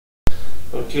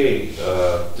Okay,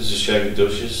 this is Shaggy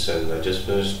Docious, and I just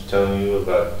finished telling you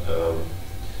about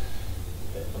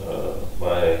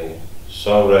my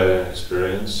songwriting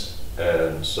experience,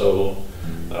 and so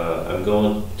I'm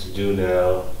going to do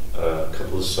now a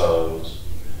couple of songs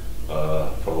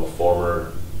from a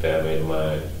former bandmate of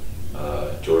mine,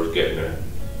 George Getner.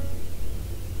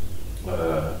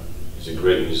 He's a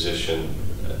great musician.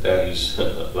 At that, he's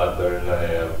a lot better than I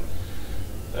am,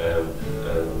 and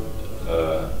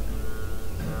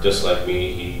just like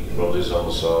me, he wrote his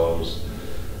own songs,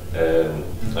 and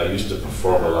I used to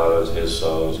perform a lot of his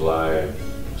songs live,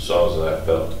 songs that I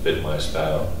felt fit my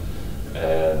style.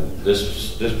 And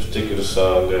this particular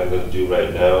song that I'm going to do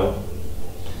right now,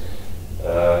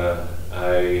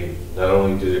 I not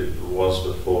only did it once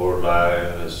before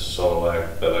live as a solo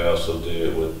act, but I also did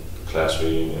it with class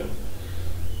reunion.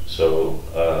 So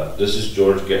this is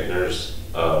George Getner's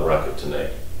Rock It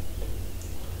Tonight.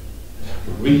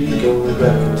 Really gonna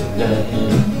rock it tonight.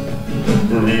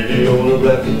 Really gonna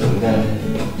rock it tonight.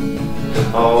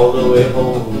 All the way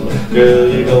home, girl,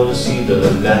 you're gonna see the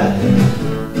light.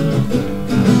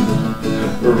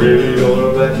 Really gonna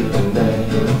rock it tonight.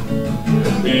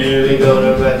 Really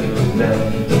gonna rock it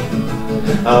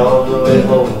tonight. All the way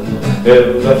home,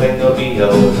 everything'll be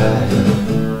alright.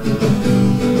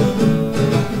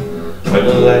 When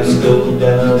the lights go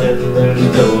down and there's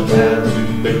no time to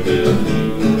make believe,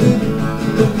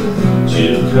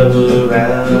 she'll come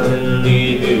around and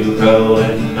leave you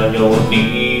crawling on your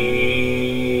knees.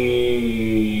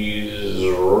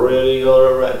 Really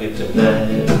gonna rock it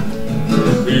tonight.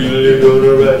 Really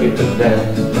gonna rock it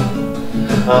tonight.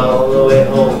 All the way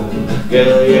home,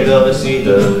 girl, you're gonna see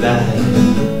the light.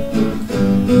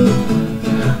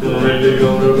 Really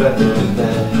gonna rock it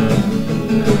tonight.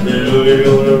 Really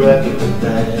gonna rock it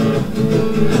tonight.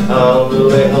 All the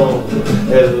way home,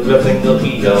 everything'll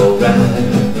be alright.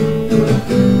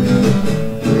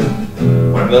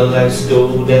 When the lights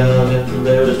go down and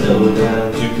there's no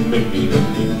time to make believe,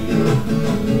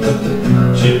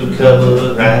 she'll come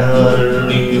around and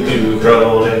leave you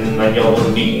crawling on your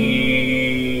knees.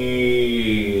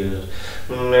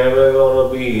 Never gonna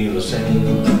be the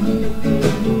same.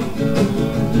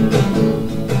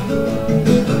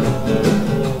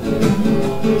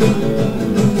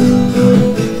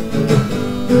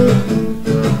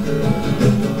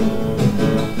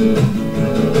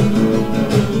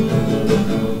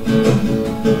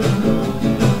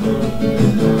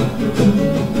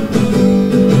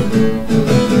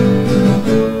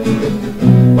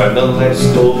 When the lights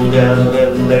go down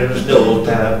and there's no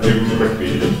time to make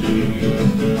believe,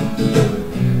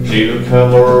 she'll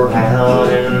come around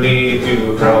and leave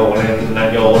you crawling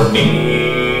on your knees.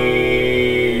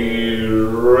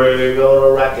 Really gonna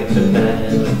rock it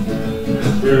tonight.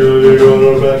 Really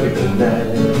gonna rock it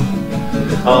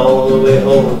tonight. All the way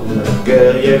home,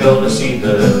 girl, you're gonna see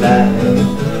the light.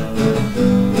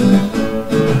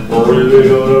 Really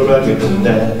gonna rock it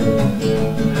tonight.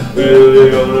 Really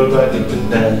gonna rock it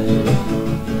tonight.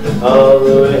 All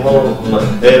the way home,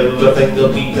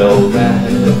 everything'll be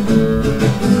alright.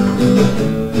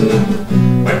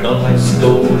 When the lights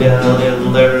go down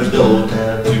and there's no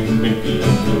time to make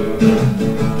believe,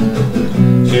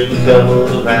 she'll come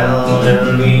around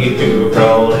and leave you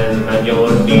crawling on your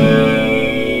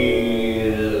knees.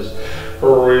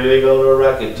 Really gonna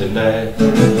rock it tonight.